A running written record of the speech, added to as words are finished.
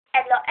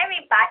Hello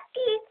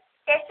everybody,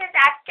 this is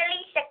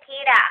actually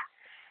Shakira,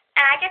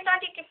 and I just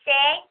wanted to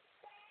say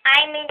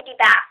I'm in the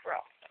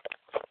bathroom.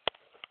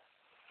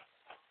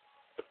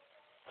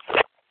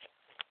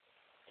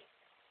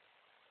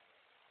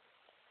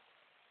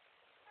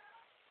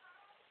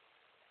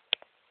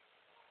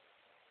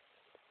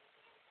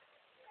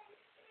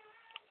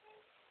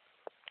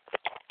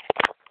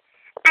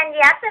 And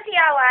yes, if you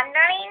are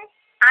wondering,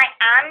 I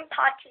am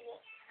potty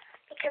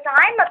because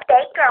I'm a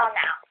big girl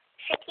now.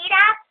 Shakira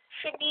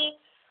should be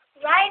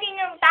riding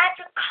a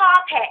magic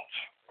carpet,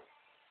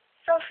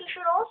 so she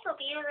should also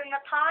be using the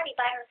potty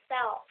by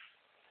herself.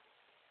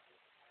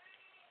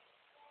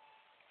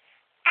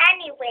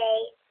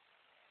 Anyway,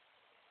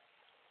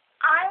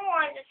 I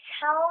wanted to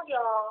tell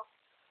y'all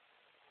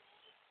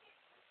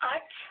I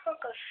took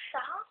a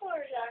shower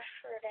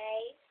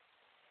yesterday.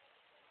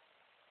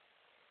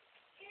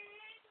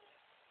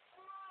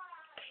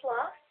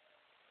 Plus,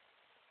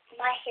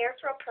 my hair's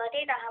real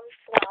pretty and I have a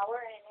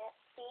flower in it.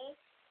 See?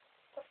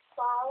 The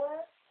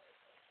flower.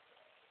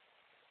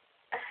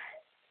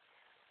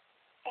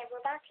 And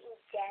we're about to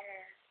eat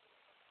dinner.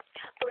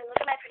 But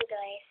look at my pretty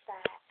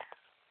bracelet.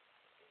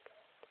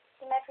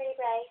 See my pretty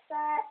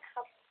bracelet?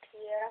 How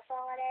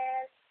beautiful it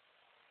is.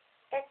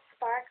 It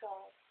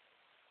sparkles.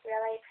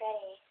 Really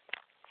pretty.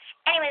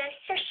 Anyway,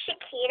 this is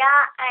Shakira,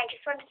 and I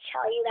just wanted to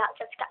tell you about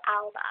Jessica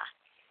Alba.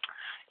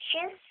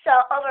 She's so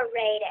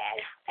overrated.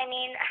 I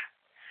mean,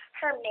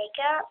 her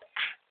makeup,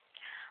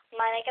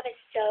 my makeup is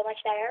so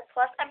much better.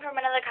 Plus, I'm from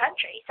another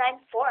country, so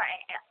I'm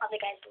foreign, and other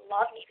guys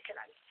love me because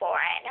I'm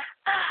foreign.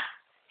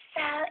 So,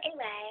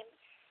 anyway,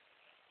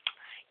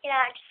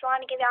 I just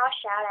wanted to give y'all a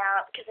shout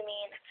out because, I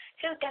mean,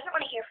 who doesn't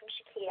want to hear from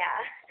Shakira?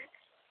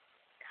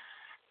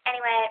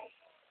 Anyway,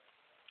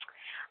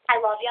 I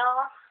love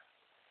y'all,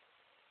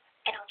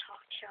 and I'll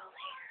talk to y'all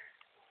later.